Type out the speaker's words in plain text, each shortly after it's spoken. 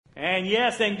And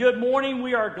yes, and good morning.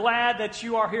 We are glad that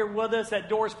you are here with us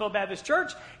at Dorrisville Baptist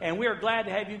Church, and we are glad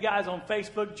to have you guys on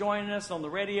Facebook joining us on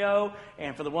the radio,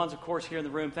 and for the ones, of course, here in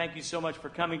the room, thank you so much for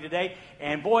coming today.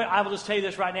 And boy, I will just tell you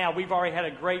this right now, we've already had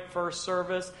a great first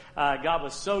service. God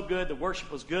was so good. The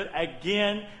worship was good.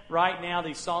 Again, right now,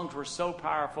 these songs were so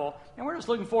powerful, and we're just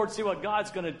looking forward to see what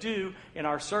God's going to do in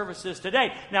our services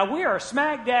today. Now, we are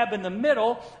smack dab in the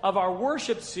middle of our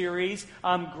worship series,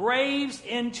 Graves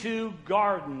into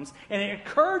Gardens. And it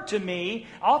occurred to me,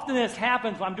 often this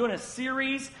happens when I'm doing a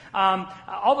series, all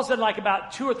of a sudden, like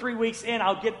about 2 or 3 weeks in,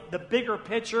 I'll get the bigger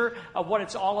picture of what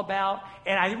it's all about.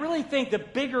 And I really think the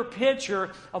bigger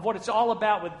picture of what it's all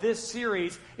about with this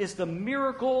series is the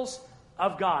miracles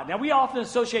of God. Now, we often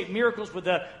associate miracles with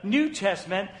the New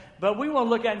Testament, but we want to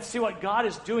look at and see what God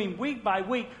is doing week by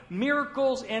week,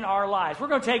 miracles in our lives. We're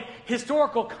going to take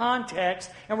historical context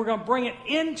and we're going to bring it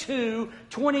into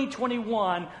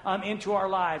 2021 into our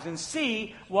lives and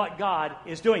see what God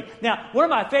is doing. Now, one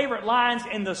of my favorite lines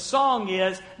in the song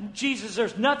is, Jesus,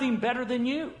 there's nothing better than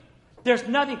you. There's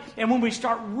nothing. And when we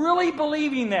start really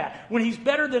believing that, when He's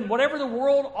better than whatever the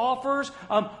world offers,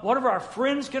 whatever our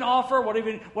friends can offer,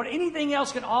 what anything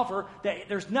else can offer, that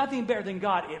there's nothing better than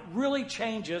God, it really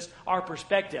changes our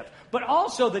perspective. But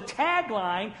also the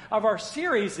tagline of our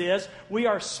series is, we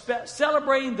are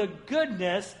celebrating the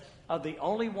goodness of the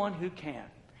only one who can.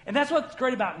 And that's what's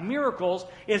great about miracles,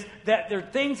 is that they're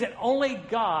things that only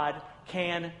God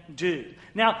can do.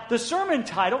 Now, the sermon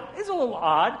title is a little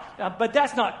odd, but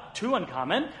that's not too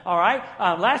uncommon, all right?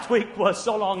 Last week was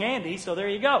So Long Andy, so there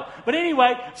you go. But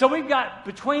anyway, so we've got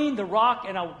between the rock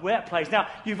and a wet place. Now,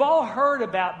 you've all heard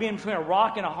about being between a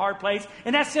rock and a hard place,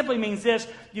 and that simply means this.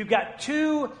 You've got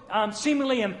two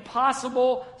seemingly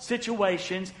impossible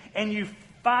situations, and you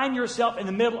find yourself in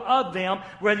the middle of them.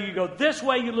 Whether you go this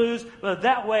way, you lose. Whether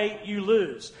that way, you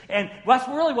lose. And that's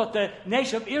really what the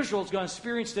nation of Israel is going to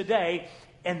experience today.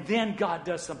 And then God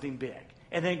does something big.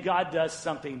 And then God does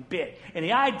something big. And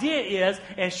the idea is,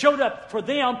 and it showed up for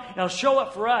them, and it'll show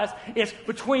up for us, it's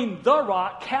between the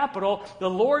rock, capital, the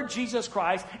Lord Jesus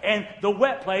Christ, and the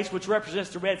wet place, which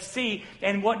represents the Red Sea.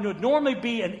 And what would normally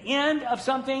be an end of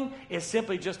something is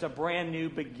simply just a brand new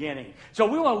beginning. So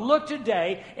we want to look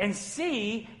today and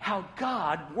see how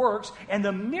God works and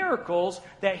the miracles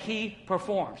that He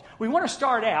performs. We want to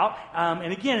start out,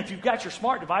 and again, if you've got your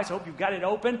smart device, I hope you've got it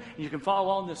open, and you can follow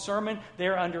along the sermon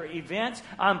there under events.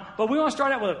 But we want to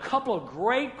start out with a couple of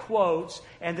great quotes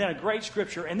and then a great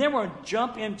scripture. And then we're going to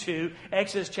jump into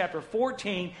Exodus chapter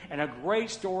 14 and a great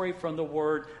story from the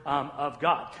Word of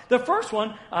God. The first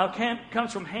one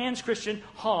comes from Hans Christian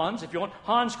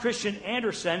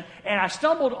Andersen. And I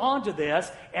stumbled onto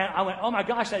this and I went, oh my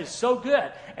gosh, that is so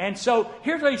good. And so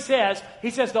here's what he says.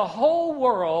 He says, the whole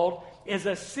world is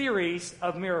a series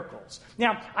of miracles.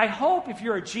 Now, I hope if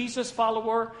you're a Jesus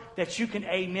follower that you can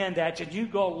amen that, and you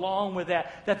go along with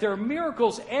that there are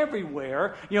miracles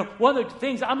everywhere. You know, one of the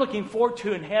things I'm looking forward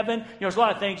to in heaven, there's a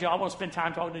lot of things, I want to spend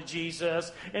time talking to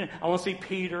Jesus, and I want to see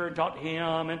Peter and talk to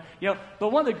him, and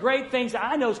but one of the great things that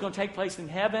I know is going to take place in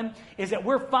heaven is that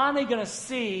we're finally going to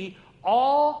see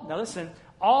all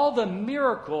the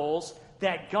miracles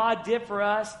that God did for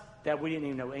us that we didn't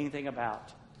even know anything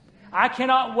about. I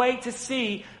cannot wait to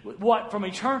see what, from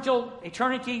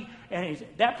eternity and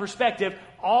that perspective,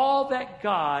 all that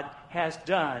God has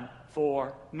done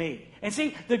for me. And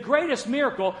see, the greatest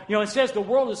miracle, it says the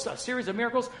world is a series of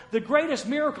miracles. The greatest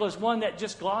miracle is one that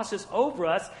just glosses over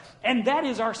us, and that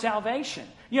is our salvation.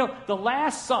 The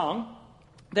last song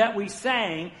that we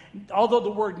sang, although the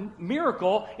word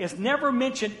miracle is never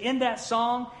mentioned in that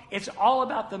song, it's all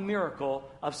about the miracle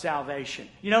of salvation.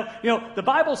 The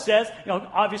Bible says,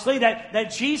 obviously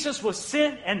that Jesus was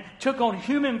sent and took on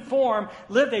human form,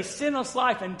 lived a sinless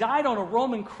life, and died on a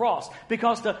Roman cross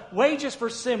because the wages for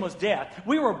sin was death.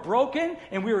 We were broken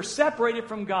and we were separated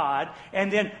from God, and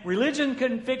then religion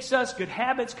couldn't fix us, good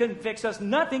habits couldn't fix us,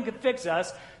 nothing could fix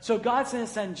us. So God sent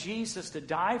His Son Jesus to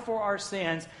die for our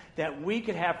sins, that we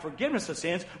could have forgiveness of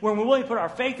sins when we're willing to put our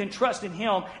faith and trust in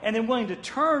Him, and then willing to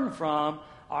turn from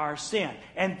our sin.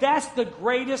 And that's the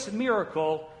greatest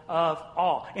miracle of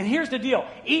all. And here's the deal.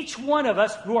 Each one of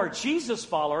us who are Jesus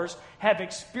followers have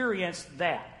experienced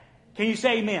that. Can you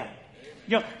say amen?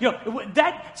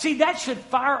 That should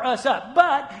fire us up.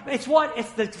 But it's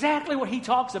exactly what he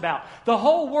talks about. The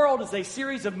whole world is a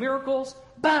series of miracles,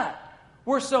 but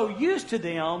we're so used to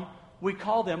them, we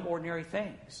call them ordinary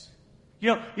things.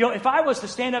 If I was to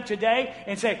stand up today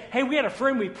and say, hey, we had a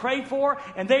friend we prayed for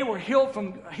and they were healed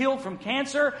from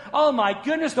cancer, oh my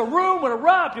goodness, the room would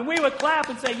erupt and we would clap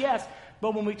and say yes.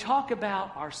 But when we talk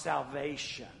about our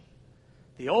salvation,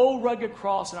 the old rugged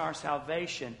cross and our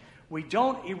salvation, we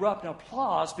don't erupt in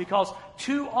applause because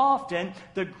too often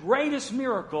the greatest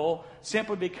miracle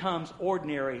simply becomes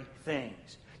ordinary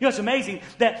things. You know, it's amazing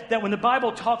that when the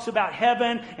Bible talks about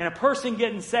heaven and a person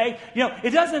getting saved, it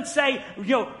doesn't say,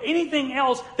 anything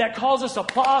else that causes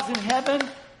applause in heaven,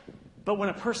 but when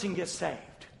a person gets saved.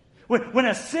 When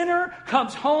a sinner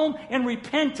comes home in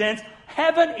repentance,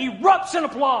 heaven erupts in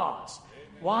applause.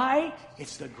 Why?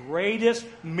 It's the greatest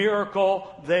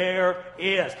miracle there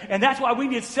is. And that's why we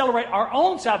need to celebrate our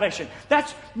own salvation.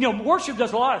 Worship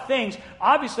does a lot of things.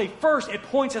 Obviously, first, it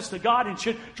points us to God and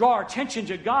should draw our attention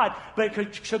to God, but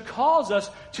it should cause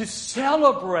us to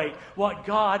celebrate what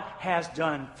God has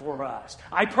done for us.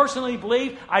 I personally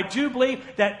believe,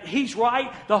 that He's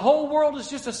right. The whole world is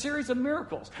just a series of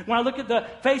miracles. When I look at the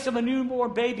face of a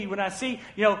newborn baby, when I see,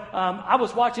 I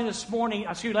was watching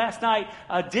last night,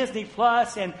 Disney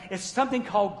Plus, and it's something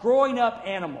called Growing Up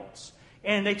Animals.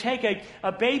 And they take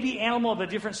a baby animal of a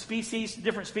different species,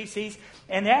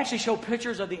 and they actually show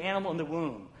pictures of the animal in the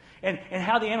womb. And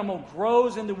how the animal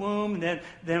grows in the womb, and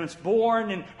then it's born,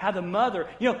 and how the mother,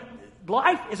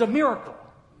 life is a miracle.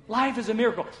 Life is a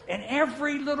miracle. And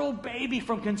every little baby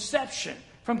from conception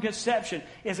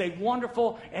is a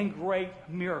wonderful and great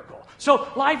miracle. So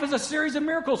life is a series of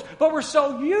miracles, but we're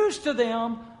so used to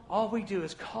them, all we do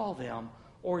is call them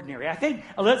ordinary. I think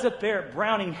Elizabeth Barrett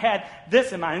Browning had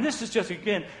this in mind. And this is just,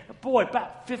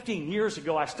 about 15 years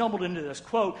ago, I stumbled into this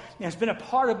quote, and it's been a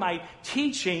part of my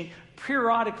teaching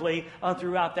periodically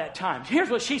throughout that time.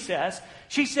 Here's what she says.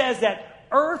 She says that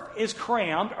earth's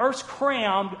crammed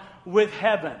with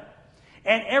heaven,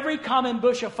 and every common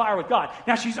bush afire with God.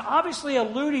 Now, she's obviously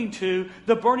alluding to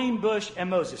the burning bush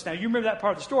and Moses. Now, you remember that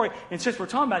part of the story, and since we're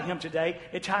talking about him today,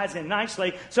 it ties in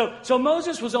nicely. So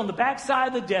Moses was on the backside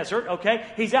of the desert, okay?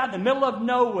 He's out in the middle of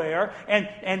nowhere,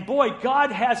 and boy,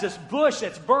 God has this bush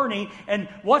that's burning, and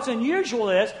what's unusual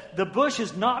is the bush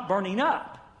is not burning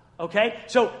up. Okay,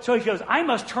 so he goes, I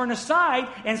must turn aside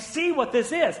and see what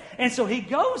this is. And so he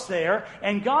goes there,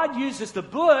 and God uses the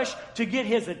bush to get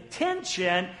his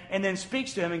attention and then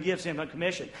speaks to him and gives him a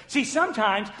commission. See,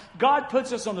 sometimes God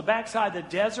puts us on the backside of the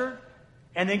desert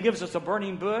and then gives us a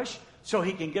burning bush so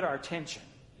he can get our attention.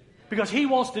 Because he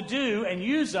wants to do and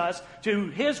use us to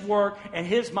his work and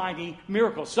his mighty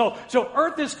miracles. So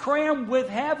earth is crammed with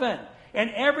heaven,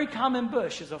 and every common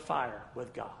bush is afire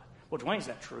with God. Well, Dwayne, is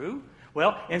that true?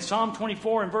 Well, in Psalm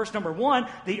 24 and verse number 1,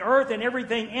 the earth and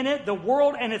everything in it, the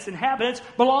world and its inhabitants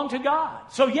belong to God.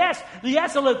 So yes,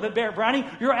 Elizabeth Barrett Browning,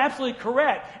 you're absolutely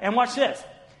correct. And watch this.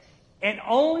 And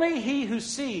only he who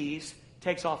sees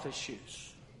takes off his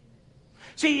shoes.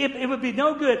 See, it would be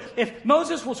no good if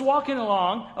Moses was walking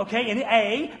along, okay, and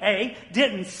A,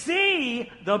 didn't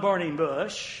see the burning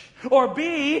bush, or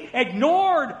B,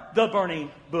 ignored the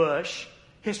burning bush,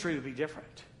 history would be different.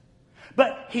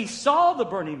 But he saw the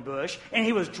burning bush, and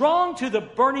he was drawn to the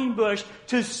burning bush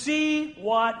to see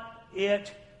what it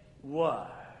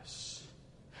was.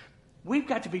 We've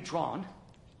got to be drawn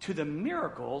to the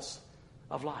miracles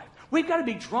of life. We've got to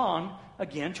be drawn,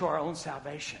 again, to our own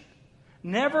salvation.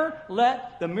 Never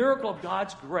let the miracle of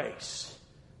God's grace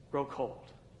grow cold.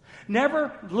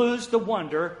 Never lose the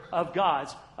wonder of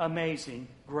God's amazing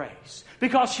grace.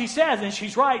 Because she says, and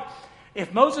she's right,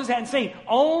 if Moses hadn't seen,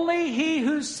 only he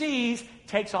who sees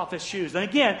takes off his shoes. And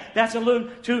again, that's an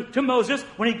allude to Moses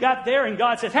when he got there and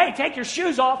God says, hey, take your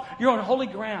shoes off. You're on holy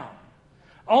ground.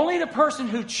 Only the person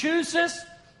who chooses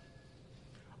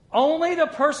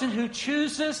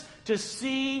to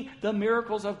see the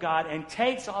miracles of God and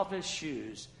takes off his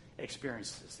shoes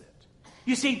experiences it.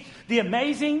 You see, the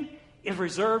amazing is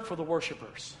reserved for the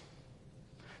worshipers.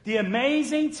 The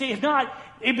amazing, if not,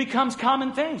 it becomes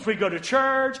common things. We go to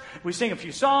church, we sing a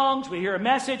few songs, we hear a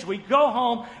message, we go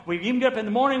home, we even get up in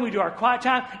the morning, we do our quiet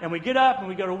time, and we get up and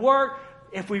we go to work.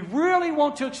 If we really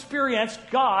want to experience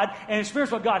God and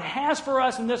experience what God has for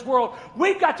us in this world,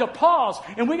 we've got to pause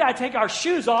and we've got to take our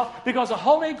shoes off because of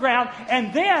holy ground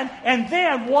and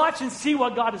then watch and see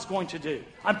what God is going to do.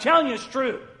 I'm telling you it's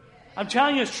true.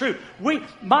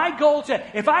 My goal is that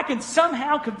if I can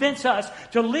somehow convince us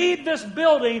to leave this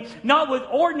building not with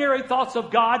ordinary thoughts of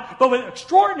God, but with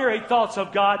extraordinary thoughts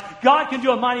of God, God can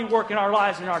do a mighty work in our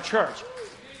lives and in our church.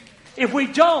 If we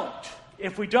don't,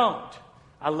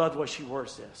 I love the way she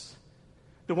words this.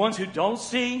 The ones who don't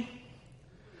see,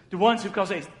 the ones who, because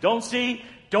they don't see,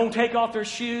 don't take off their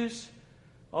shoes,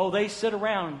 they sit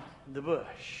around the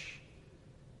bush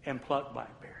and pluck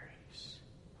blackberries.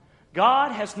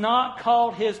 God has not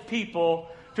called his people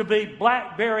to be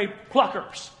blackberry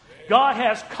pluckers. God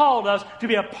has called us to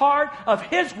be a part of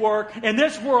His work in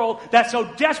this world that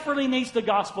so desperately needs the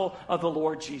gospel of the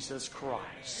Lord Jesus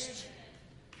Christ.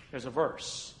 There's a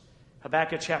verse.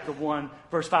 Habakkuk chapter 1,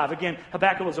 verse 5. Again,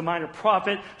 Habakkuk was a minor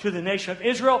prophet to the nation of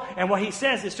Israel. And what he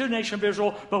says is to the nation of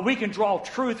Israel, but we can draw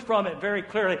truth from it very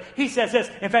clearly. He says this.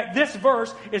 In fact, this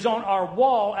verse is on our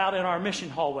wall out in our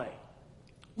mission hallway.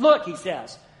 Look, he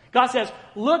says. God says,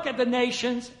 look at the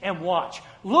nations and watch.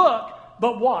 Look,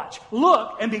 but watch.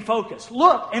 Look and be focused.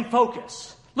 Look and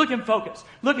focus. Look and focus.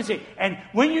 Look and see. And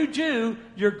when you do,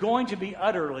 you're going to be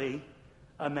utterly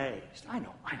amazed. I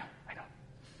know.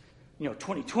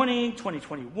 2020,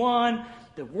 2021,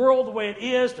 the world the way it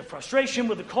is, the frustration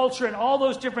with the culture and all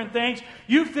those different things,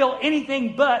 you feel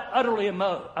anything but utterly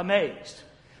amazed.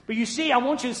 But you see, I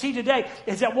want you to see today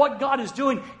is that what God is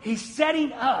doing, He's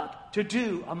setting up to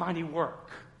do a mighty work.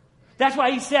 That's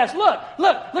why He says, look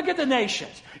at the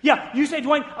nations. Yeah, you say,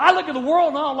 Dwayne, I look at the world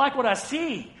and I don't like what I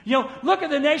see. Look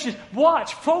at the nations,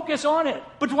 watch, focus on it.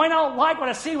 But Dwayne, I don't like what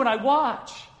I see when I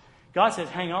watch. God says,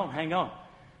 hang on.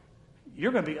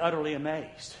 You're going to be utterly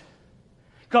amazed.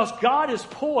 Because God is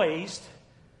poised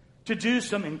to do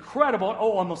some incredible,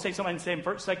 I'm going to say something in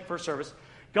the first service.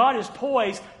 God is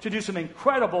poised to do some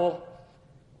incredible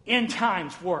end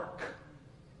times work.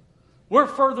 We're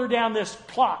further down this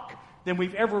clock than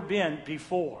we've ever been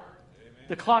before. Amen.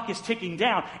 The clock is ticking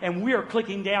down, and we are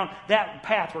clicking down that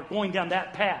path. We're going down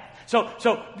that path.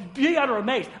 So be utterly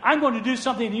amazed. I'm going to do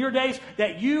something in your days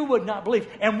that you would not believe.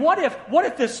 And what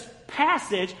if this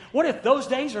passage, what if those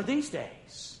days are these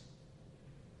days?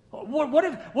 What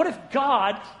if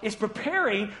God is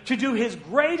preparing to do His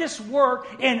greatest work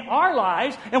in our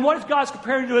lives? And what if God's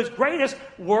preparing to do His greatest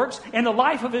works in the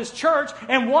life of His church?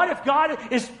 And what if God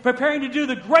is preparing to do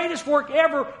the greatest work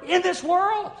ever in this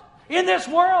world? In this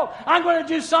world, I'm going to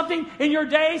do something in your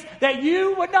days that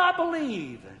you would not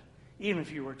believe, even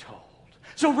if you were told.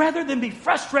 So rather than be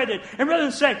frustrated and rather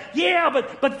than say, yeah,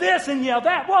 but this and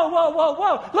that,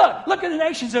 whoa, look at the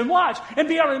nations and watch and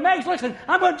be utterly amazed. Listen,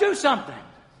 I'm going to do something.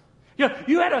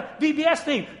 You had a VBS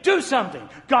theme. Do something.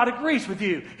 God agrees with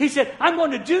you. He said, I'm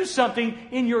going to do something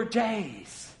in your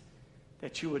days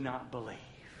that you would not believe.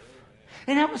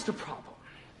 And that was the problem.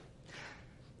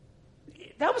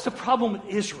 That was the problem with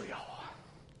Israel.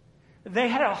 They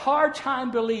had a hard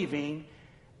time believing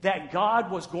that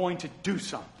God was going to do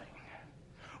something.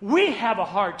 We have a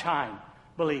hard time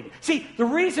believing. See, the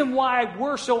reason why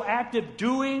we're so active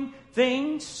doing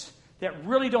things that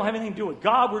really don't have anything to do with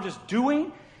God, we're just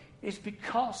doing, is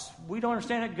because we don't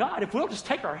understand that God, if we'll just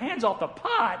take our hands off the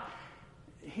pot,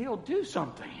 He'll do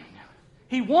something.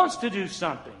 He wants to do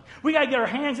something. We got to get our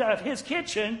hands out of His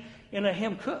kitchen and let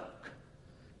Him cook.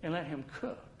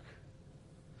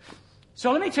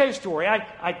 So let me tell you a story.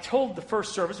 I told the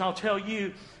first service, and I'll tell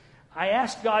you, I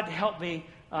asked God to help me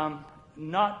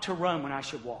not to run when I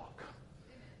should walk.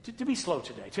 To be slow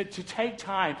today. To take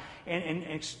time and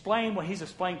explain what He's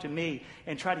explained to me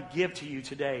and try to give to you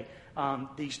today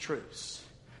these truths.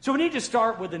 So we need to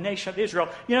start with the nation of Israel.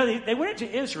 They went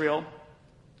into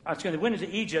they went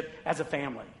into Egypt as a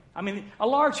family. I mean, a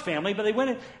large family, but they went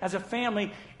in as a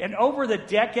family. And over the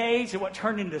decades and what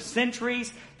turned into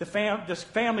centuries, this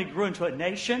family grew into a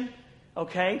nation.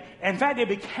 Okay? And in fact, they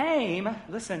became,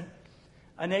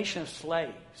 a nation of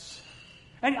slaves.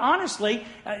 And honestly,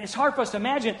 it's hard for us to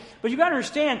imagine, but you've got to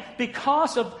understand,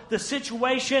 because of the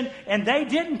situation, and they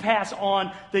didn't pass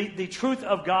on the truth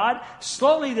of God,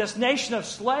 slowly this nation of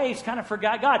slaves kind of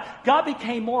forgot God. God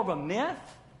became more of a myth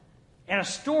and a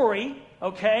story,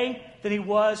 than He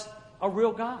was a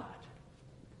real God.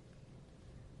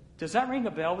 Does that ring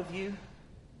a bell with you?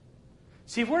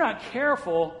 See, if we're not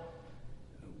careful,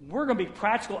 we're going to be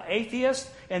practical atheists,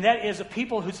 and that is the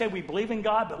people who say we believe in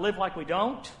God but live like we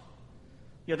don't.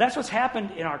 That's what's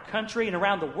happened in our country and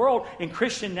around the world in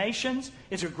Christian nations.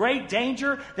 It's a great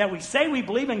danger that we say we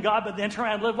believe in God, but then turn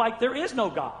around and live like there is no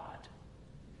God.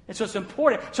 And so it's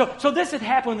important. So this had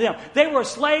happened to them. They were a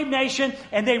slave nation,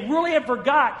 and they really had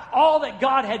forgot all that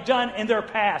God had done in their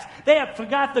past. They had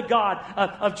forgot the God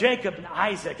of Jacob and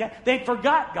Isaac. They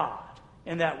forgot God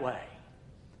in that way.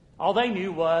 All they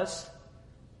knew was,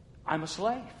 I'm a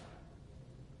slave.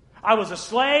 I was a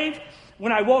slave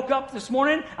when I woke up this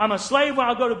morning. I'm a slave when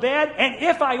I go to bed. And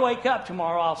if I wake up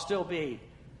tomorrow, I'll still be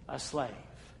a slave.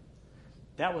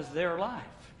 That was their life.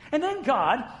 And then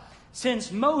God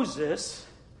sends Moses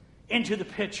into the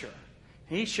picture.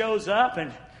 He shows up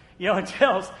and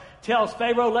tells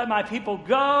Pharaoh, let my people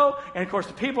go. And of course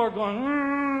the people are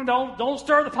going, don't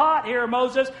stir the pot here,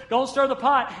 Moses. Don't stir the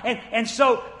pot. And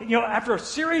so, after a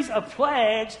series of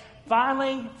plagues,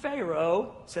 finally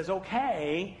Pharaoh says,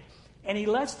 okay, And he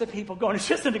lets the people go. And it's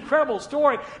just an incredible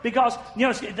story because,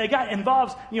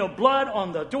 involves, blood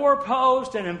on the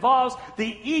doorpost and involves the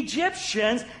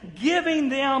Egyptians giving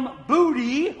them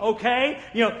booty, okay,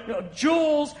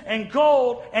 jewels and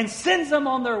gold, and sends them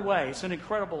on their way. It's an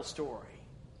incredible story.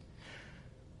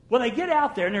 Well, they get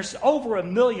out there, and there's over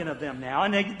 1 million of them now,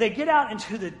 and they get out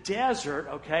into the desert,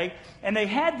 okay, and they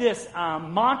had this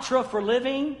mantra for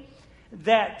living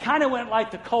that kind of went like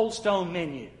the Cold Stone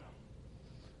menu.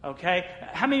 Okay?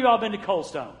 How many of y'all been to Cold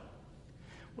Stone?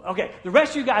 Okay, the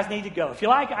rest of you guys need to go. If you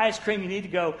like ice cream, you need to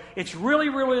go. It's really,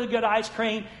 really good ice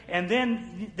cream, and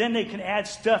then they can add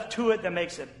stuff to it that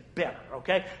makes it better,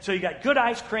 okay? So you got good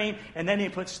ice cream, and then you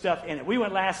put stuff in it. We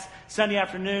went last Sunday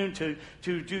afternoon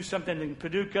to do something in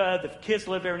Paducah. The kids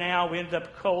live there now. We ended up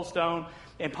at Cold Stone.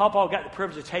 And Papa got the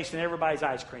privilege of tasting everybody's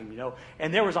ice cream,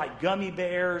 And there was like gummy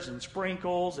bears and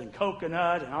sprinkles and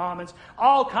coconut and almonds,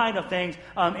 all kind of things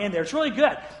in there. It's really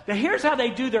good. Now, here's how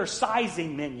they do their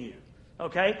sizing menu,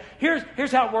 okay?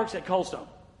 Here's how it works at Cold Stone.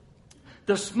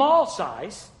 The small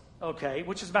size, okay,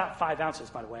 which is about 5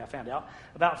 ounces, by the way, I found out,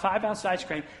 about 5 ounce ice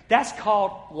cream, that's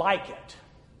called Like It.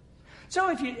 So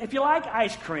if you like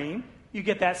ice cream, you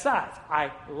get that size.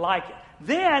 I like it.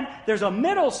 Then there's a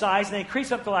middle size, and they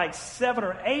increase up to like 7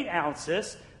 or 8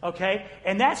 ounces, okay?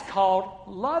 And that's called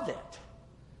Love It.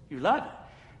 You love it.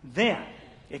 Then,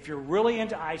 if you're really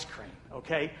into ice cream,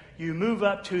 okay, you move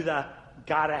up to the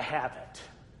Gotta Have It.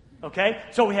 Okay?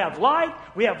 So we have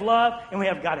like, we have love, and we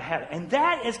have gotta have it. And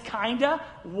that is kind of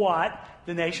what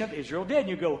the nation of Israel did. And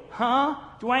you go, huh?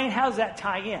 Dwayne, how does that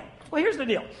tie in? Well, here's the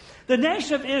deal. The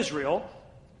nation of Israel,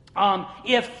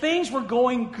 if things were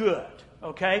going good,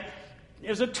 okay, it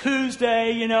was a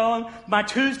Tuesday, my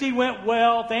Tuesday went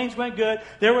well, things went good,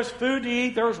 there was food to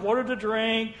eat, there was water to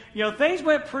drink, things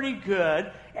went pretty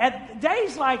good. At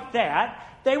days like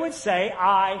that, they would say,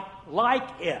 I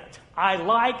like it. I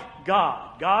like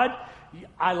God. God,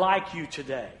 I like you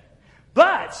today.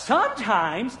 But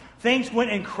sometimes things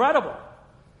went incredible.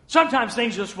 Sometimes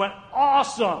things just went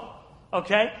awesome.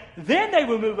 Okay? Then they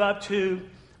would move up to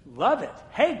love it.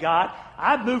 Hey, God,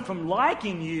 I've moved from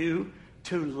liking you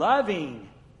to loving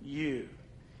you.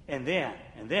 And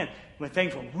then, when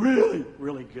things were really,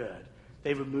 really good,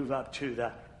 they would move up to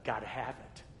the gotta have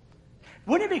it.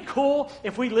 Wouldn't it be cool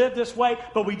if we lived this way,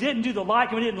 but we didn't do the like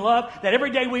and we didn't love, that every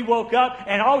day we woke up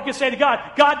and all we could say to God,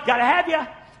 God, gotta have you.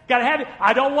 Gotta have you.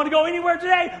 I don't want to go anywhere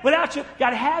today without you.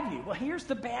 Gotta have you. Well, here's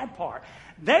the bad part.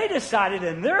 They decided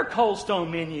in their Cold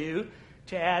Stone menu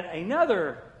to add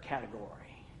another category.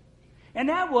 And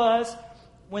that was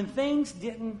when things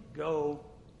didn't go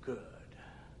good.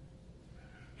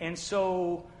 And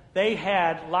so they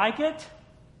had like it,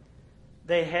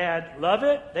 they had love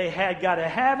it, they had gotta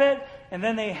have it, and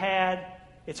then they had,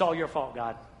 it's all your fault,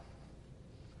 God.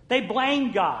 They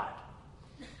blamed God.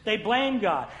 They blamed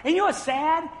God. And you know what's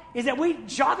sad? Is that we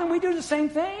do the same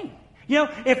thing.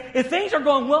 If things are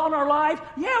going well in our life,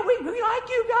 yeah, we like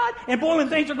you, God. And boy, when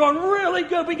things are going really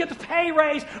good, we get the pay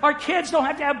raise. Our kids don't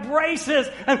have to have braces.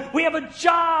 And we have a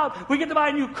job. We get to buy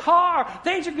a new car.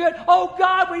 Things are good. Oh,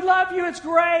 God, we love you. It's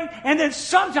great. And then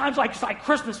sometimes, it's like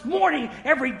Christmas morning,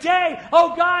 every day,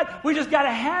 oh, God, we just got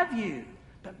to have you.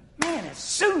 But man, as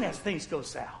soon as things go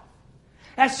south,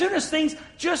 as soon as things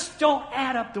just don't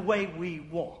add up the way we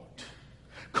want,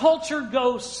 culture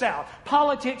goes south,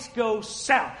 politics go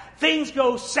south, things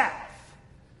go south,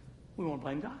 we want to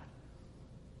blame God.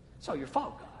 It's all your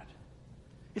fault, God.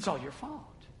 It's all your fault.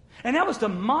 And that was the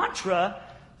mantra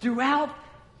throughout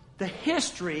the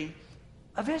history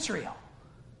of Israel.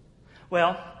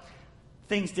 Well,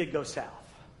 things did go south.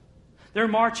 They're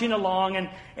marching along,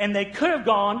 and they could have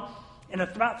gone, in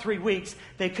about 3 weeks,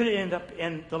 they could have ended up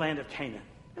in the land of Canaan.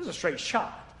 It was a straight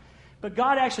shot. But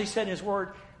God actually said in His Word,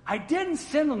 I didn't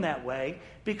send them that way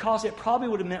because it probably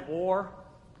would have meant war,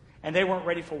 and they weren't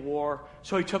ready for war,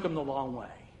 so He took them the long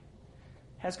way.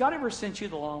 Has God ever sent you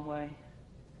the long way?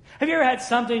 Have you ever had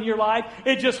something in your life,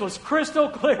 it just was crystal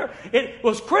clear? It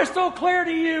was crystal clear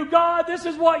to you, God, this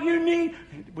is what you need.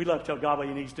 We love to tell God what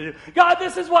He needs to do. God,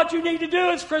 this is what you need to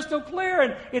do. It's crystal clear,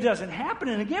 and it doesn't happen.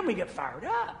 And again, we get fired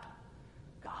up.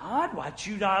 God, why'd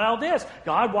you not all this?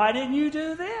 God, why didn't you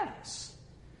do this?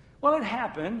 Well, it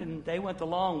happened, and they went the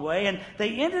long way, and they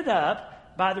ended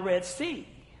up by the Red Sea.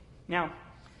 Now,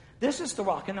 this is the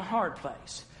rock and the hard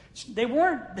place. They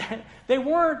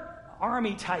weren't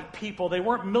army-type people. They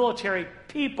weren't military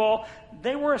people.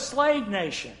 They were a slave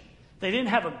nation. They didn't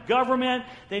have a government.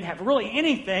 They didn't have really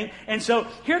anything. And so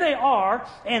here they are,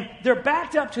 and they're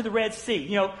backed up to the Red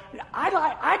Sea.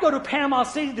 I go to Panama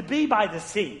City to be by the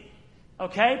sea.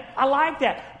 Okay? I like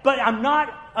that. But I'm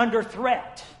not under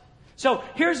threat. So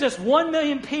here's this 1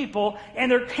 million people,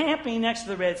 and they're camping next to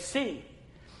the Red Sea.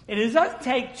 And it doesn't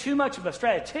take too much of a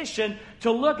statistician to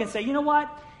look and say, you know what?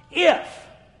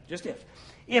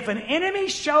 If an enemy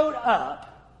showed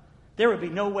up, there would be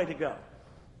no way to go.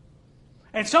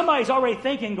 And somebody's already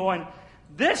thinking, going,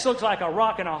 this looks like a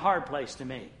rock and a hard place to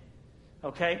me.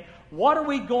 Okay? What are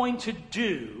we going to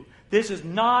do? This is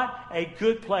not a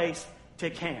good place to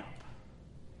camp.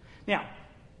 Now,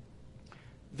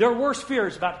 their worst fear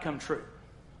is about to come true.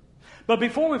 But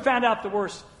before we find out the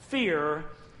worst fear,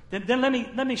 then let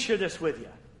me share this with you.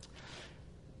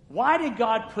 Why did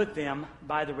God put them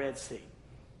by the Red Sea?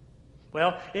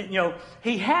 Well,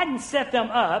 He hadn't set them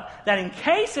up that in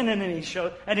case an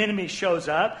enemy shows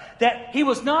up, that He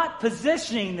was not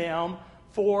positioning them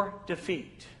for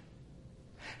defeat.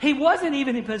 He wasn't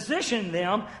even positioning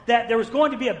them that there was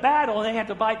going to be a battle and they had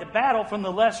to fight the battle from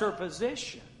the lesser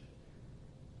position.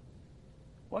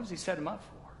 What does He set them up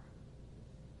for?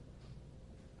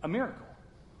 A miracle.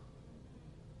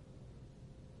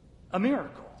 A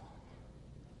miracle.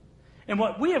 And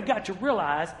what we have got to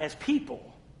realize as people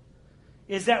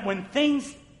is that when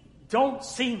things don't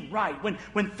seem right,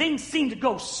 when things seem to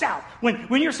go south,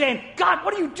 when you're saying, God,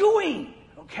 what are you doing?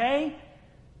 Okay?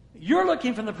 You're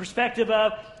looking from the perspective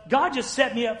of, God just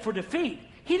set me up for defeat.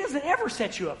 He doesn't ever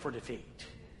set you up for defeat.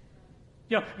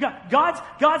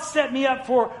 God set me up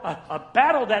for a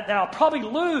battle that I'll probably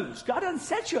lose. God doesn't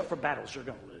set you up for battles you're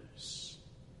going to lose.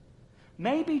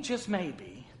 Maybe, just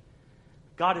maybe,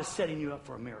 God is setting you up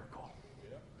for a miracle.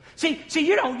 See,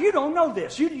 you don't know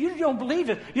this. You don't believe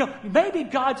it. Maybe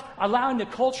God's allowing the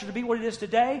culture to be what it is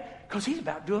today because He's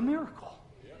about to do a miracle.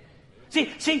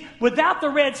 See, without the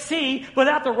Red Sea,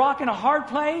 without the rock in a hard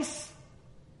place,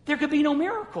 there could be no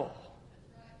miracle.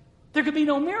 There could be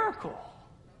no miracle.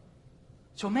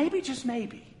 So maybe, just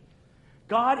maybe,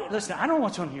 God, listen, I don't know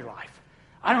what's on in your life.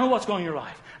 I don't know what's going on in your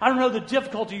life. I don't know the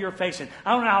difficulty you're facing.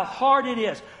 I don't know how hard it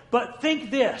is. But think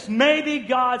this. Maybe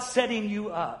God's setting you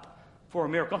up for a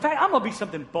miracle. In fact, I'm going to be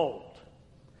something bold.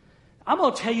 I'm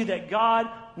going to tell you that God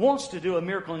wants to do a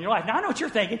miracle in your life. Now, I know what you're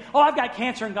thinking. Oh, I've got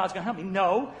cancer and God's going to help me.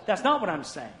 No, that's not what I'm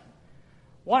saying.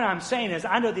 What I'm saying is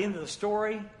I know the end of the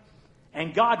story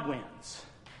and God wins.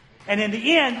 And in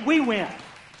the end, we win.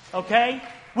 Okay?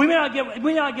 We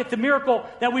may not get the miracle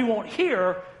that we want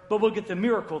here, but we'll get the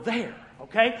miracle there.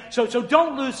 Okay? So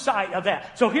don't lose sight of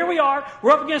that. So here we are.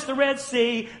 We're up against the Red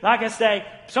Sea. Like I say,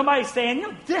 somebody's saying,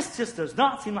 this just does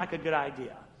not seem like a good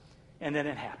idea. And then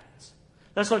it happens.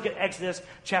 Let's look at Exodus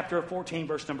chapter 14,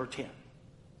 verse number 10.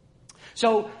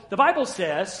 So the Bible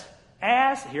says,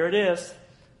 here it is,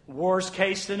 worst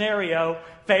case scenario,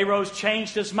 Pharaoh's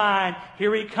changed his mind.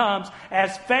 Here he comes.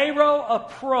 As Pharaoh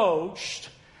approached,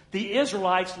 the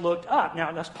Israelites looked up.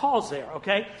 Now, let's pause there,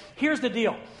 okay? Here's the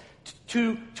deal.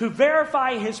 To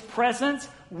verify his presence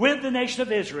with the nation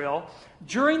of Israel,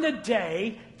 during the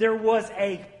day, there was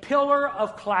a pillar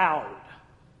of cloud,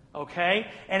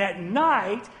 okay? And at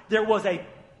night, there was a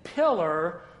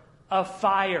pillar of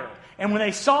fire. And when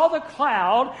they saw the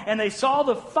cloud and they saw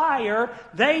the fire,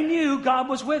 they knew God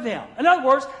was with them. In other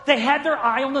words, they had their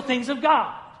eye on the things of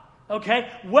God, okay?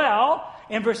 Well,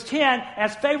 in verse 10,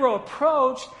 as Pharaoh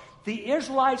approached, the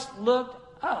Israelites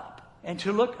looked up. And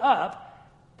to look up,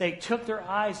 they took their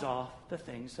eyes off the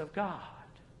things of God.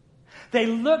 They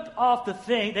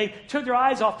took their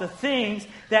eyes off the things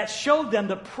that showed them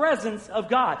the presence of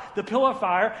God, the pillar of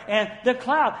fire and the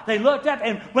cloud. They looked up,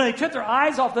 and when they took their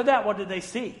eyes off of that, what did they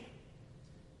see?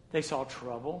 They saw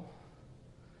trouble.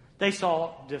 They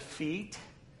saw defeat.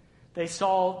 They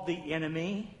saw the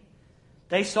enemy.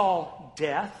 They saw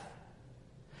death.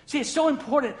 See, it's so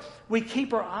important we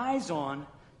keep our eyes on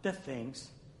the things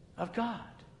of God.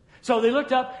 So they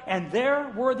looked up, and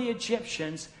there were the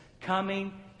Egyptians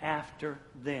coming after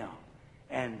them.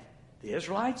 And the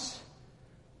Israelites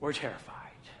were terrified.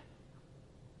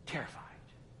 Terrified.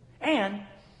 And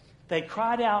they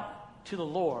cried out to the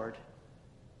Lord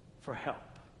for help.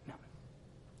 Now,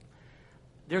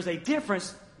 there's a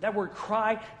difference, that word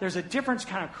cry, there's a different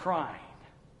kind of crying.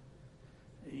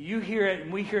 You hear it,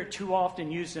 and we hear it too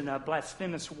often used in a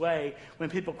blasphemous way when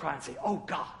people cry and say, "Oh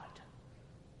God."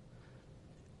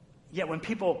 Yet when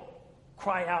people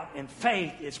cry out in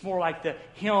faith, it's more like the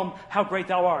hymn, "How Great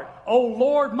Thou Art." "Oh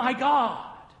Lord my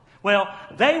God." Well,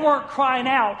 they weren't crying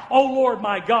out, "Oh Lord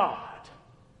my God."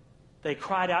 They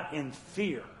cried out in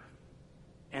fear.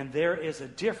 And there is a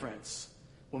difference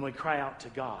when we cry out to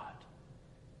God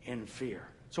in fear.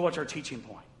 So what's our teaching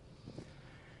point?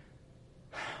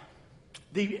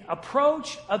 The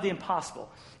approach of the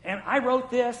impossible. And I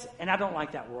wrote this, and I don't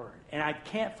like that word. And I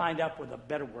can't find out with a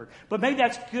better word. But maybe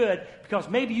that's good, because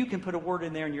maybe you can put a word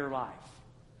in there in your life.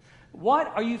 What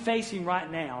are you facing right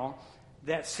now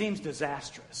that seems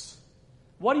disastrous?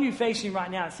 What are you facing right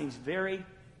now that seems very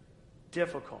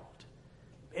difficult?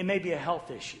 It may be a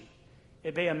health issue.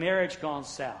 It may be a marriage gone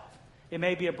south. It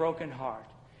may be a broken heart.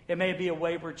 It may be a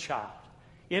wayward child.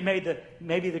 It may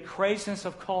be the craziness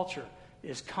of culture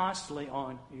is constantly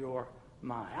on your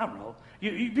mind. I don't know.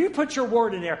 You put your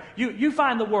word in there. You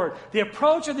find the word. The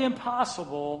approach of the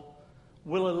impossible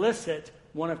will elicit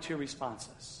one of two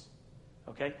responses.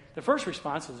 Okay? The first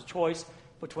response is a choice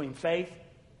between faith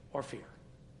or fear.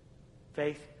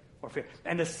 Faith or fear.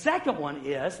 And the second one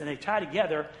is, and they tie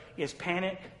together, is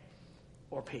panic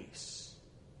or peace.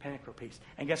 Panic or peace.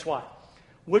 And guess what?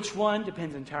 Which one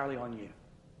depends entirely on you.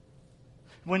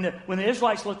 When the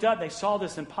Israelites looked up, they saw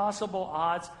this impossible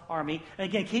odds army. And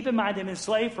again, keep in mind, they've been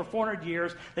enslaved for 400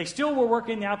 years. They still were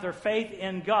working out their faith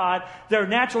in God. Their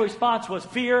natural response was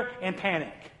fear and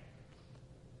panic.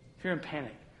 Fear and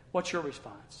panic. What's your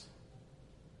response?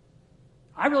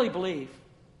 I really believe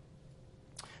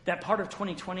that part of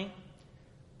 2020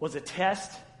 was a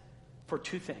test for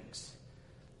two things.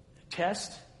 A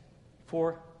test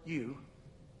for you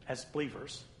as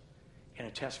believers and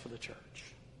a test for the church.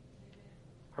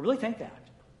 I really think that.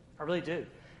 I really do.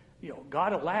 God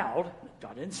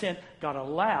didn't send, God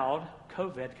allowed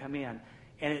COVID to come in,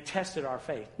 and it tested our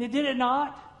faith. Did it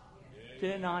not?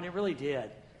 Did it not? It really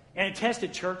did. And it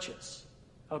tested churches.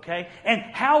 Okay? And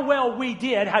how well we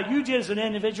did, how you did as an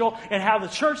individual, and how the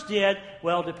church did,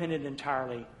 well, depended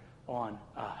entirely on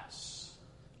us.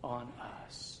 On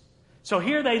us. So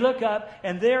here they look up,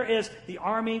 and there is the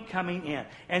army coming in.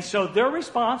 And so their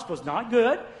response was not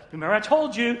good. Remember, I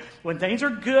told you, when things are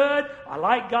good, I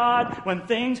like God. When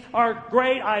things are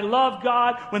great, I love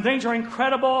God. When things are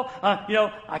incredible,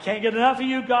 I can't get enough of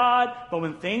you, God. But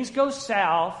when things go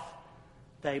south,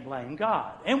 they blame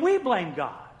God. And we blame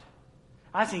God.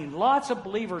 I've seen lots of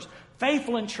believers,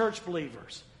 faithful in church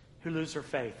believers, who lose their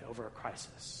faith over a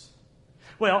crisis.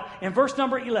 Well, in verse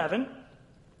number 11,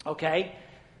 okay,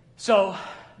 so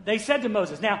they said to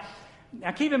Moses, now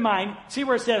keep in mind, see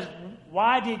where it says,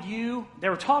 why did you, they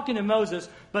were talking to Moses,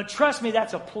 but trust me,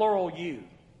 that's a plural you.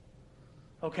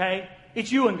 Okay?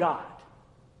 It's you and God.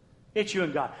 It's you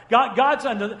and God. God's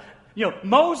under,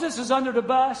 Moses is under the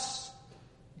bus,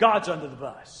 God's under the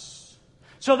bus.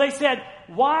 So they said,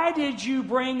 why did you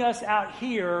bring us out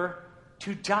here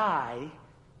to die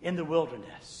in the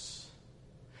wilderness?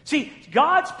 See,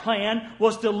 God's plan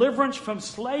was deliverance from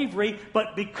slavery,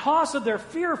 but because of their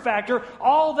fear factor,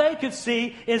 all they could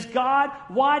see is, God,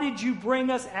 why did you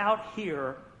bring us out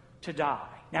here to die?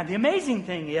 Now, the amazing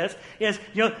thing is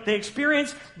they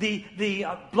experienced the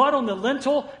blood on the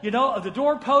lintel, of the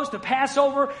doorpost, the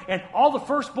Passover, and all the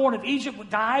firstborn of Egypt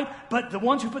died, but the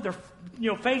ones who put their,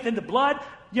 faith in the blood,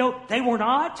 they were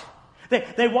not.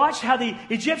 They watched how the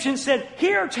Egyptians said,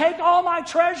 here, take all my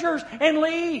treasures and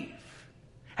leave.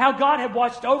 How God had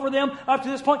watched over them up to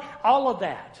this point. All of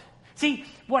that. See,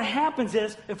 what happens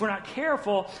is, if we're not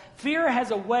careful, fear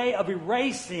has a way of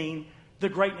erasing the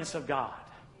greatness of God.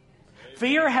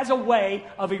 Fear has a way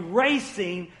of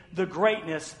erasing the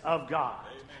greatness of God.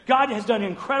 God has done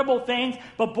incredible things,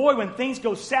 but boy, when things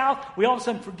go south, we all of a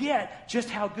sudden forget just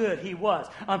how good He was.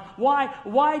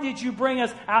 Why did you bring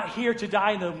us out here to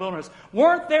die in the wilderness?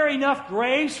 Weren't there enough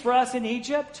graves for us in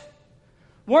Egypt?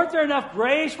 Weren't there enough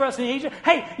graves for us in Egypt?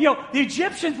 Hey, the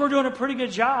Egyptians were doing a pretty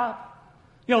good job.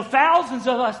 Thousands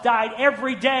of us died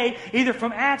every day, either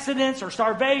from accidents or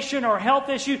starvation or health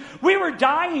issues. We were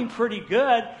dying pretty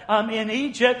good in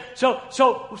Egypt.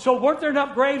 So weren't there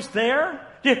enough graves there?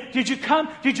 Did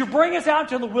you bring us out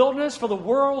to the wilderness for the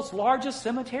world's largest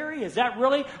cemetery? Is that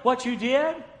really what you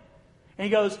did? And he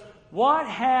goes, what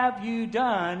have you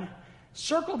done?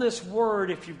 Circle this word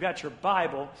if you've got your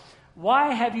Bible.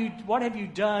 What have you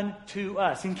done to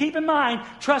us? And keep in mind,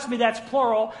 trust me, that's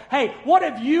plural. Hey, what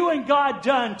have you and God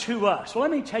done to us? Well,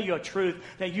 let me tell you a truth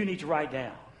that you need to write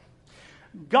down.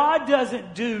 God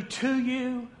doesn't do to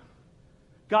you,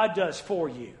 God does for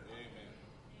you.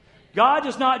 God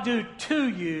does not do to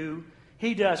you,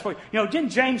 He does for you.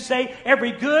 Didn't James say,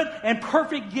 every good and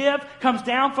perfect gift comes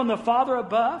down from the Father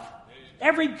above?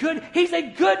 He's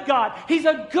a good God. He's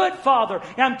a good Father.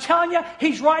 And I'm telling you,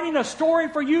 He's writing a story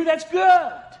for you that's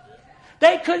good.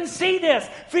 They couldn't see this.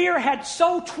 Fear had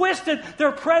so twisted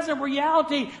their present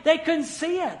reality, they couldn't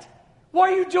see it.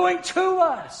 What are you doing to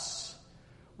us?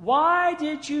 Why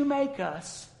did you make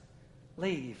us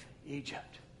leave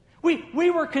Egypt? We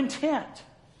were content.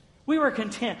 We were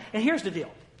content. And here's the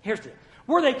deal.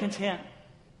 Were they content?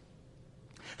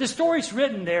 The story's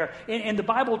written there in the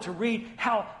Bible to read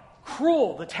how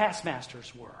cruel the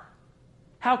taskmasters were.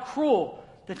 How cruel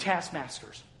the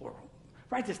taskmasters were.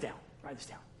 Write this down.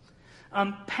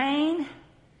 Pain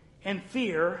and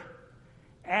fear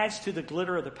adds to the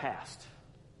glitter of the past.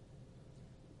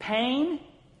 Pain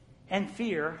and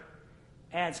fear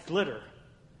adds glitter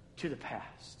to the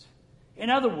past. In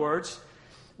other words,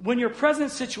 when your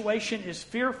present situation is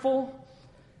fearful,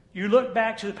 you look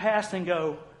back to the past and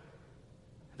go,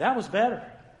 that was better.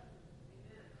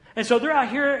 And so they're out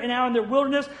here and out in their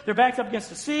wilderness. They're backed up against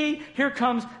the sea. Here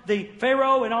comes the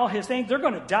Pharaoh and all his things. They're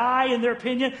going to die, in their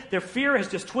opinion. Their fear has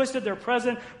just twisted their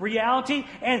present reality.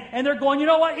 And they're going, you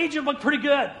know what? Egypt looked pretty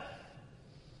good.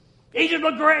 Egypt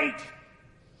looked great.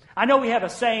 I know we have a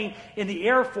saying in the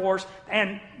Air Force,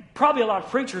 and probably a lot of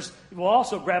preachers will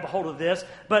also grab a hold of this.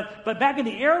 But back in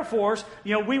the Air Force,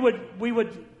 we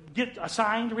would get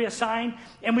assigned, reassigned,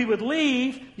 and we would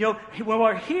leave. When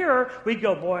we're here, we'd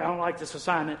go, boy, I don't like this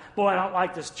assignment. Boy, I don't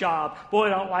like this job. Boy, I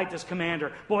don't like this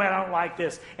commander. Boy, I don't like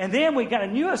this. And then we got a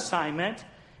new assignment,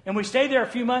 and we stayed there a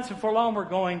few months, and for long we're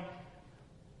going,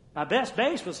 my best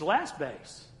base was the last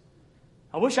base.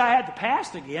 I wish I had the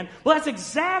past again. Well, that's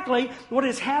exactly what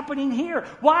is happening here.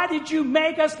 Why did you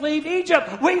make us leave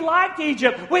Egypt? We liked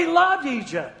Egypt. We loved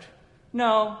Egypt.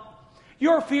 No.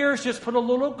 Your fears just put a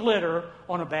little glitter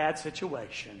on a bad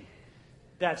situation.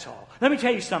 That's all. Let me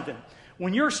tell you something.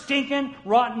 When your stinking,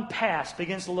 rotten past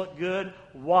begins to look good,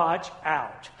 watch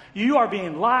out. You are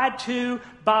being lied to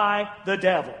by the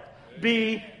devil.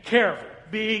 Be careful.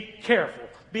 Be careful.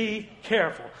 Be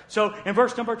careful. So in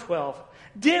verse number 12,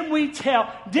 did we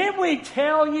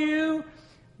tell you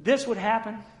this would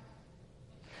happen?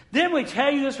 Didn't we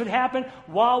tell you this would happen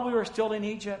while we were still in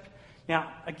Egypt?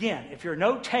 Now, again, if you're a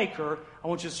note taker, I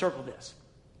want you to circle this.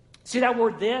 See that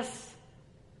word this?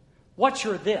 What's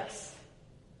your this?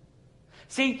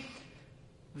 See,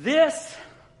 this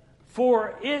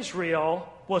for Israel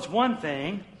was one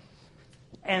thing,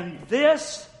 and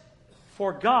this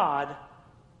for God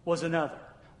was another.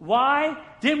 Why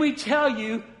didn't we tell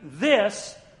you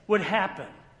this would happen?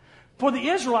 For the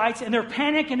Israelites, in their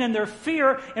panic and in their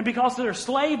fear, and because of their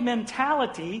slave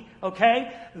mentality,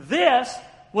 this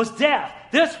was death.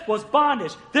 This was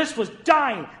bondage. This was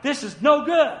dying. This is no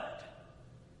good.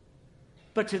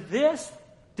 But to this,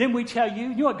 didn't we tell you?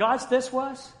 You know what God's this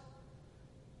was?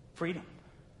 Freedom.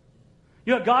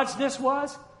 You know what God's this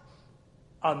was?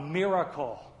 A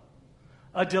miracle.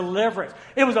 A deliverance.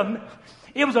 It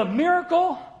was a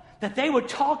miracle that they would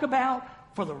talk about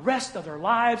for the rest of their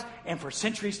lives and for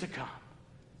centuries to come.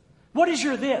 What is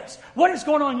your this? What is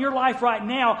going on in your life right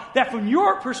now that from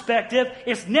your perspective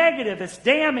is negative, it's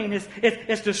damning,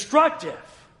 it's destructive?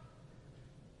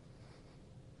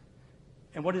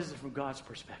 And what is it from God's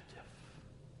perspective?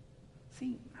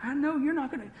 See, I know you are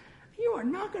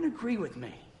not going to agree with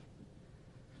me.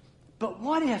 But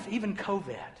what if even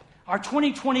COVID, our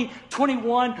 2020,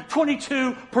 21,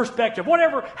 22 perspective,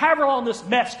 however long this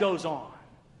mess goes on,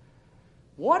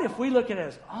 what if we look at it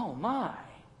as, oh my,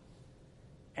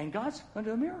 and God's going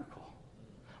to do a miracle?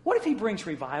 What if He brings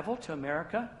revival to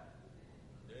America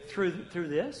through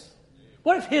this?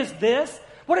 What if His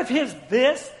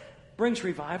this brings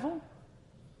revival?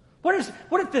 What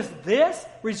if this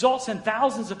results in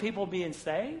thousands of people being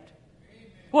saved?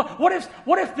 What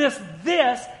if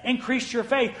this increased your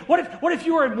faith? What if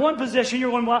you were in one position,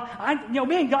 you're going, well,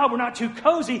 me and God were not too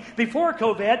cozy before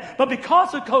COVID, but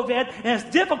because of COVID and its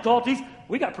difficulties,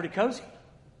 we got pretty cozy.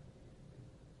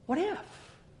 What if?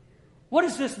 What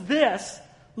does this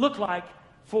look like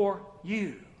for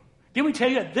you? Didn't we tell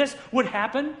you that this would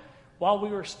happen while we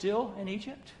were still in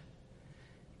Egypt?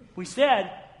 We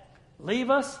said, leave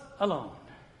us alone.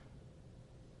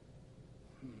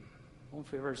 I wonder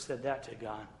if we ever said that to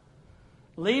God.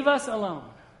 Leave us alone.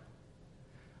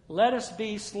 Let us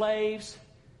be slaves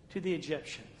to the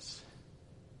Egyptians.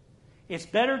 It's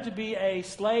better to be a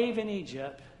slave in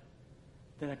Egypt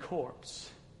than a corpse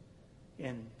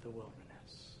in the wilderness.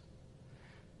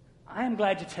 I am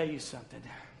glad to tell you something.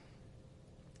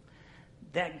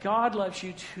 That God loves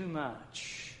you too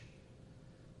much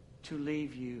to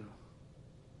leave you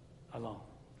alone.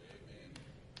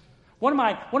 One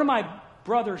of my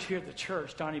brothers here at the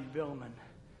church, Donnie Billman,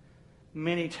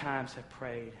 many times have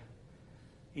prayed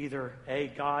either,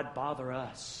 God, bother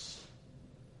us,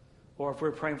 or if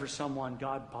we're praying for someone,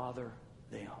 God, bother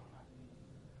them.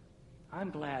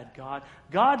 I'm glad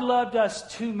God loved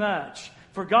us too much.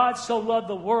 For God so loved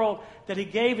the world that He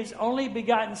gave His only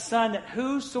begotten Son, that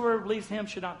whosoever believes in Him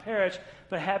should not perish,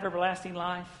 but have everlasting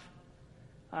life.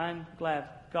 I'm glad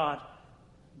God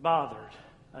bothered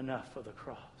enough for the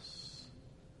cross.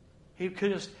 He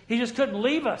just couldn't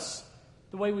leave us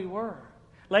the way we were.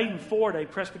 Leighton Ford, a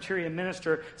Presbyterian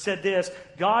minister, said this: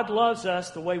 God loves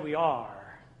us the way we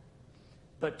are,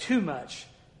 but too much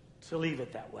to leave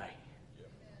it that way.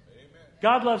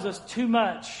 God loves us too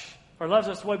much, or loves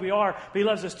us the way we are, but He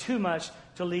loves us too much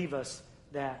to leave us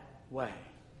that way.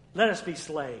 Let us be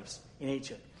slaves in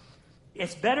Egypt.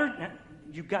 It's better,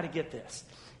 you've got to get this.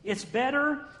 It's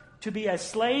better to be a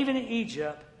slave in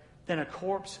Egypt than a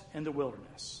corpse in the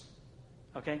wilderness.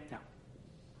 Okay? Now,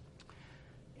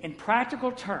 in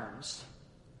practical terms,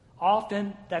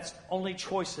 often that's only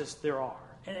choices there are.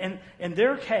 And in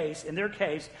their case,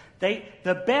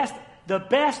 the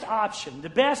best option, the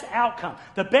best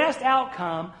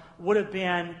outcome would have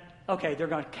been, okay, they're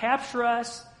going to capture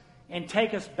us and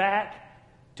take us back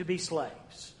to be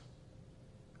slaves.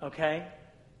 Okay?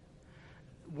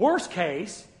 Worst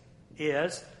case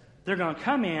is they're going to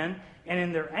come in, and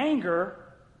in their anger,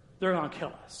 they're going to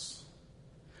kill us.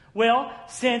 Well,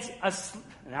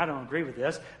 and I don't agree with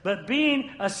this, but being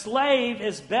a slave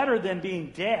is better than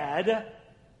being dead,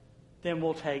 then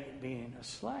we'll take being a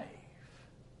slave.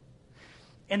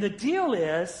 And the deal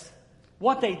is,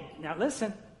 what they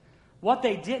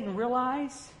didn't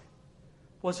realize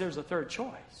was there's a third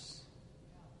choice.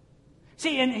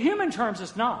 See, in human terms,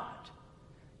 it's not.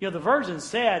 The virgin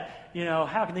said,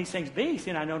 how can these things be,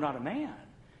 seeing I know not a man?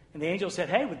 And the angel said,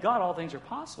 hey, with God all things are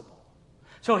possible.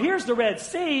 So here's the Red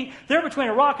Sea. They're between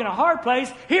a rock and a hard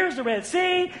place. Here's the Red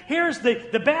Sea. Here's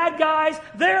the bad guys.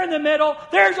 They're in the middle.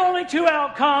 There's only two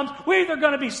outcomes. We're either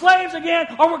going to be slaves again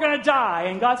or we're going to die.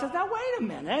 And God says, now wait a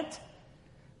minute.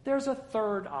 There's a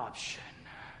third option.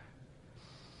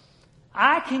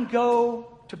 I can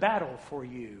go to battle for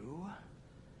you,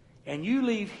 and you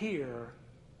leave here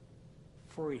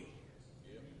free.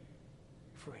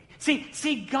 Free.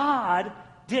 See, God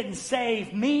didn't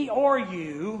save me or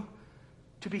you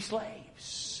to be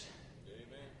slaves.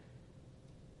 Amen.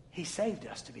 He saved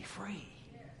us to be free.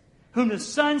 Whom the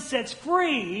Son sets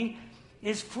free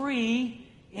is free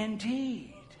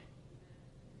indeed.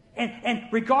 And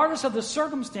regardless of the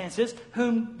circumstances,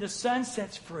 whom the Son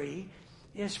sets free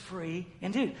is free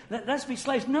indeed. Let's be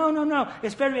slaves. No.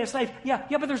 It's better to be a slave. Yeah,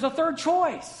 but there's a third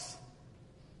choice.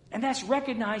 And that's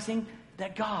recognizing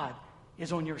that God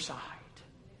is on your side.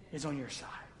 Is on your side.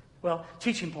 Well,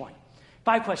 teaching point.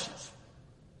 5 questions.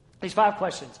 These 5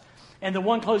 questions. And the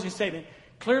one closing statement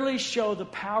clearly show the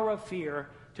power of fear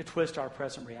to twist our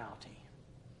present reality.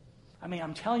 I mean,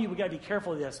 I'm telling you, we've got to be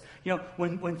careful of this.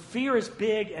 When fear is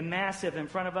big and massive in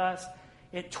front of us,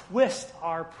 it twists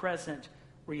our present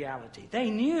reality. They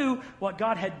knew what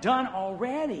God had done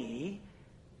already,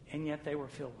 and yet they were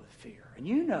filled with fear. And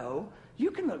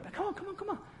you can look back. Come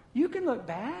on. You can look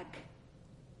back.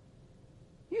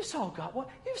 You saw God.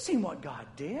 You've seen what God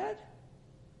did.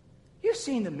 You've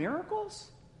seen the miracles.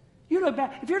 You look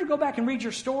back. If you were to go back and read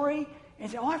your story and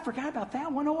say, I forgot about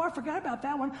that one. I forgot about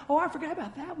that one. I forgot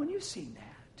about that one. You've seen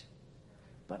that.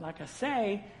 But like I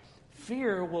say,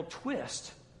 fear will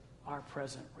twist our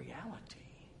present reality.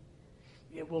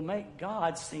 It will make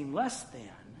God seem less than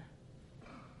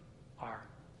our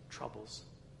troubles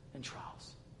and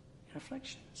trials and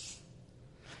afflictions.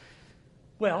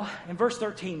 Well, in verse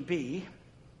 13b,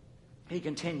 he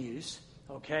continues,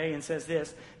 and says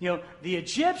this, the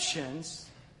Egyptians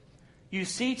you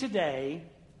see today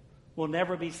will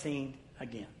never be seen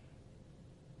again.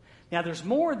 Now, there's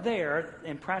more there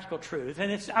in practical truth,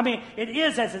 and it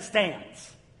is as it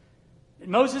stands.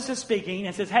 Moses is speaking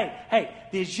and says, hey,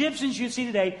 the Egyptians you see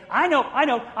today, I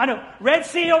know. Red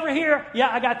Sea over here. Yeah,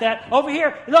 I got that. Over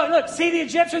here. Look, see the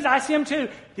Egyptians? I see them too.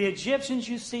 The Egyptians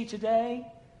you see today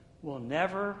will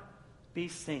never be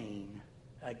seen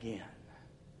again.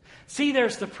 See,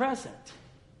 there's the present.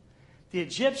 The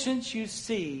Egyptians you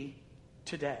see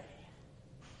today.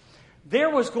 There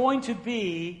was going to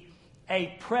be a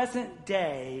present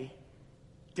day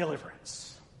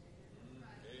deliverance.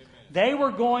 They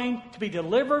were going to be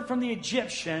delivered from the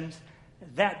Egyptians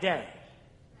that day.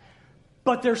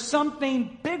 But there's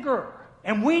something bigger,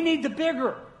 and we need the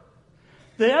bigger.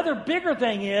 The other bigger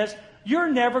thing is,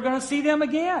 you're never going to see them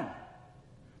again.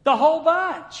 The whole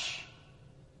bunch.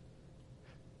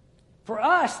 For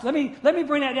us, let me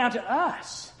bring that down to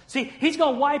us. See, he's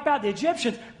going to wipe out the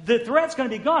Egyptians. The threat's going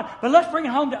to be gone. But let's bring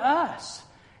it home to us.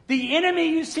 The enemy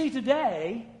you see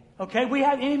today, we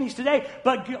have enemies today,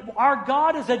 but our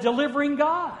God is a delivering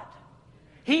God.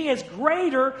 He is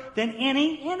greater than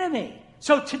any enemy.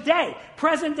 So today,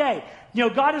 present day,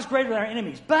 God is greater than our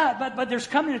enemies. But there's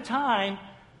coming a time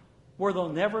where they'll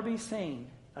never be seen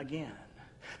again.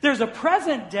 There's a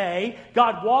present day,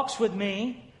 God walks with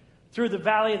me through the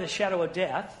valley of the shadow of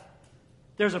death.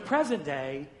 There's a present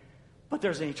day, but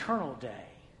there's an eternal day.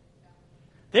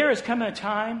 There is coming a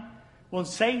time when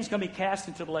Satan's going to be cast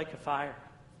into the lake of fire.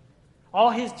 All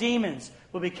his demons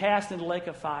will be cast into the lake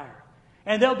of fire.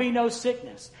 And there'll be no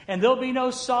sickness. And there'll be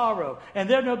no sorrow. And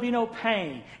there'll be no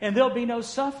pain. And there'll be no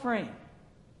suffering.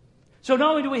 So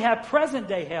not only do we have present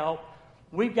day help,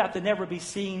 we've got the never be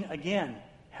seen again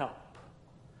help.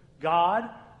 God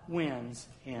wins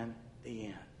in the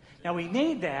end. Now we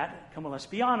need that. Come on, let's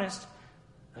be honest.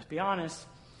 Let's be honest.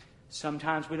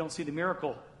 Sometimes we don't see the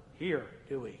miracle here,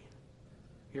 do we?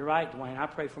 You're right, Dwayne. I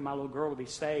prayed for my little girl to be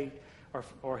saved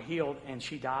or healed, and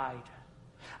she died.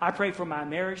 I prayed for my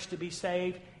marriage to be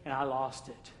saved, and I lost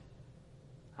it.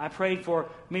 I prayed for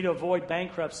me to avoid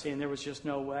bankruptcy, and there was just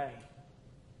no way.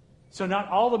 So not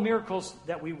all the miracles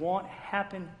that we want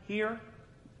happen here.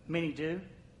 Many do.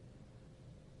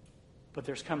 But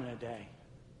there's coming a day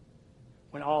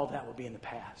when all that will be in the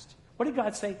past. What did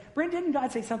God say? Brent, didn't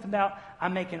God say something about,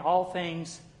 I'm making all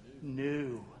things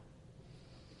new?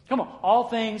 Come on, all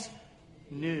things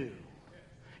new.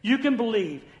 You can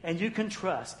believe and you can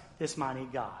trust this mighty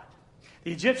God.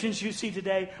 The Egyptians you see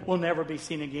today will never be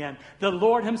seen again. The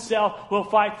Lord himself will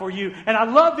fight for you. And I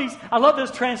love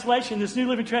this translation, this New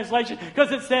Living Translation,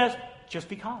 because it says, just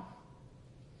be calm.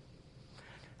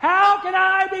 How can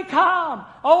I be calm?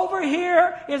 Over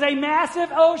here is a massive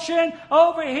ocean.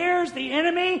 Over here's the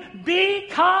enemy. Be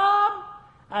calm?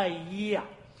 Yeah.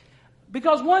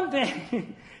 Because one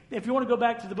thing, if you want to go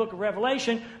back to the book of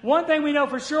Revelation, one thing we know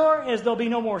for sure is there'll be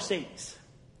no more seas.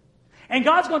 And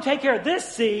God's going to take care of this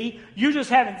sea. You just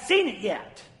haven't seen it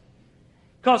yet.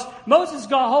 Because Moses is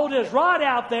going to hold his rod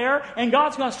out there, and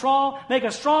God's going to make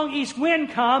a strong east wind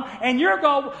come, and you're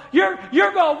going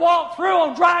to walk through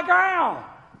on dry ground.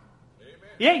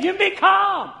 Yeah, you can be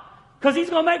calm, because he's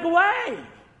going to make a way.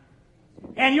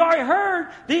 And you already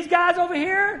heard, these guys over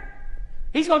here,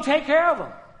 he's going to take care of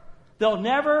them. They'll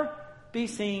never be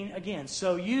seen again.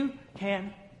 So you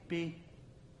can be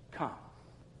calm.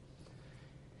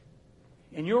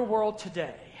 In your world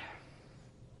today,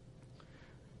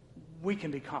 we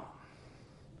can be calm.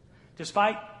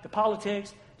 Despite the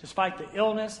politics, despite the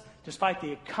illness, despite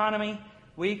the economy,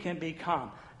 we can be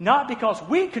calm. Not because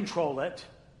we control it,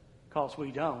 because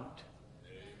we don't.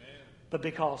 Amen. But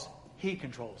because he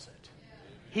controls it.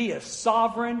 Amen. He is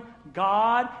sovereign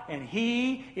God, and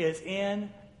he is in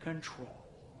control.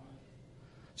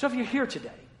 So if you're here today,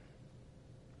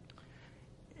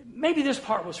 maybe this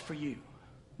part was for you.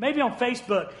 Maybe on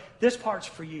Facebook, this part's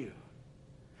for you.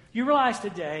 You realize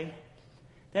today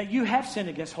that you have sinned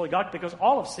against holy God, because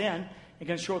all have sinned and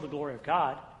can short the glory of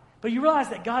God. But you realize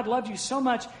that God loved you so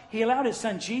much, he allowed his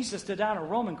son Jesus to die on a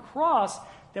Roman cross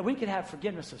that we could have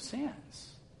forgiveness of sins.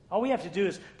 All we have to do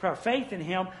is put our faith in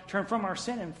him, turn from our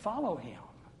sin, and follow him.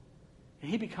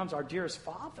 And he becomes our dearest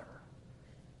Father.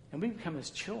 And we become his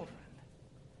children.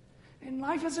 And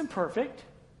life isn't perfect,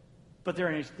 but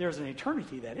there's an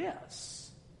eternity that is.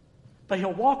 But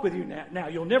he'll walk with you now.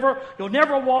 You'll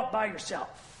never walk by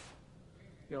yourself.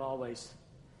 You'll always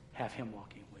have him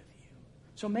walking with you.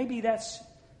 So maybe that's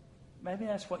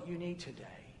what you need today.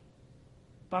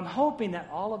 But I'm hoping that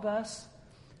all of us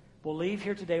will leave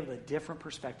here today with a different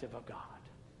perspective of God.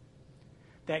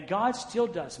 That God still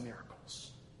does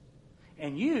miracles.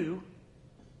 And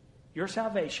your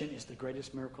salvation is the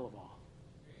greatest miracle of all.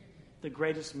 The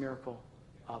greatest miracle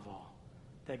of all.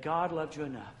 That God loved you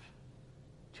enough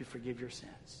to forgive your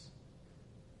sins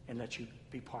and let you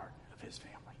be part of his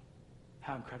family.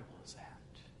 How incredible is that?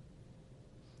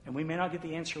 And we may not get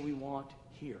the answer we want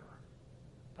here.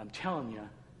 But I'm telling you,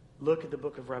 look at the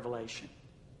book of Revelation.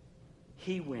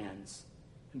 He wins.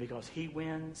 And because he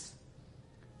wins,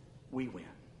 we win.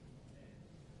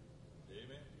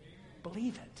 Amen.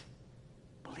 Believe it.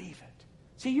 Believe it.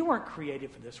 See, you weren't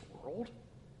created for this world.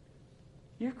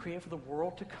 You're created for the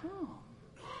world to come.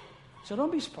 So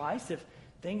don't be surprised if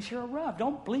things here are rough.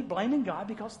 Don't believe blaming God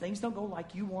because things don't go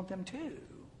like you want them to.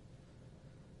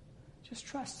 Just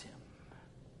trust him.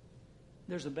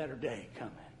 There's a better day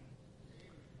coming.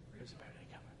 There's a better day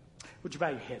coming. Would you bow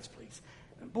your heads, please?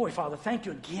 Boy, Father, thank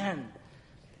you again.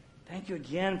 Thank you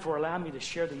again for allowing me to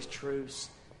share these truths.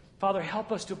 Father,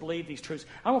 help us to believe these truths.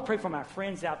 I want to pray for my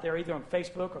friends out there, either on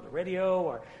Facebook or the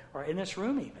radio or in this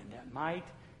room even, that might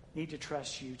need to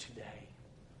trust you today.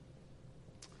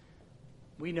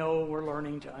 We know we're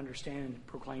learning to understand and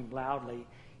proclaim loudly.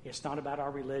 It's not about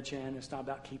our religion. It's not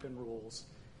about keeping rules.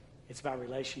 It's about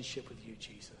relationship with you,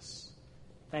 Jesus.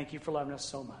 Thank you for loving us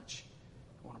so much.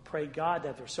 I want to pray, God,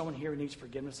 that there's someone here who needs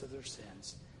forgiveness of their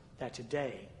sins, that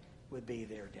today would be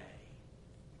their day.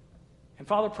 And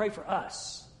Father, pray for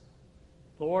us.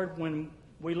 Lord, when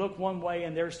we look one way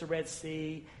and there's the Red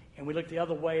Sea, and we look the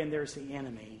other way and there's the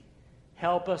enemy,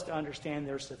 help us to understand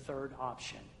there's the third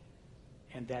option,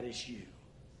 and that is you.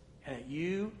 And that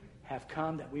you have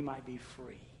come that we might be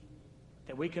free,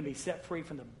 that we can be set free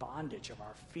from the bondage of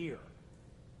our fear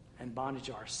and bondage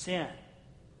of our sin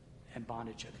and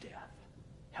bondage of death.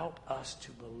 Help us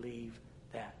to believe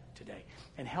that today.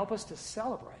 And help us to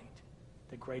celebrate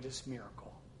the greatest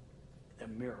miracle, the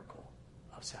miracle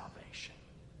of salvation.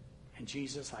 And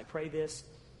Jesus, I pray this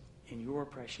in your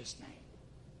precious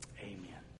name. Amen.